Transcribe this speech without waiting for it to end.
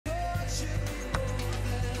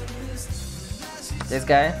This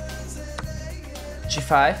guy.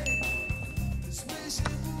 G5.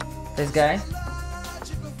 This guy.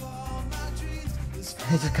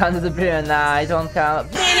 You can't do the brilliant. Nah, I don't count.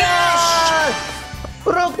 Brilliant!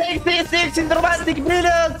 Rook takes C6 in romantic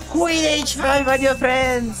brilliant! Queen H5, my dear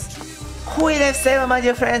friends! Queen F7, my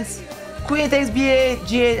dear friends! Queen takes B8,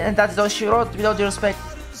 G8, and that's all she wrote, without your respect.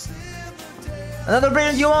 Another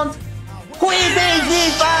brilliant you want? Queen takes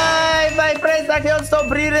D5! My friends, I can't stop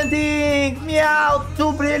brillianting! Meow!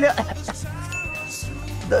 Too brilliant!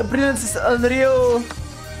 The brilliance is unreal!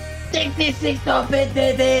 Take D6 of it,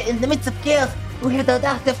 baby! In the midst of chaos, we have the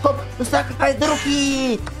audacity of hope to sacrifice the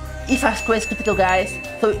rookie! E5 square is critical, guys.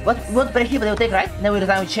 So what we want to break here, but they will take, right? Then we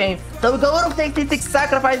resign with chain. So we go Rook takes D6,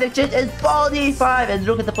 sacrifice the exchange, and pawn D5, and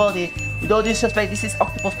look at the pony. With all due respect, this is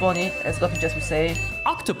Octopus Pony, as Gotham just would say.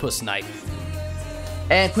 Octopus Knight.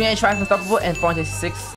 And Queen H5 unstoppable, and pawn D6.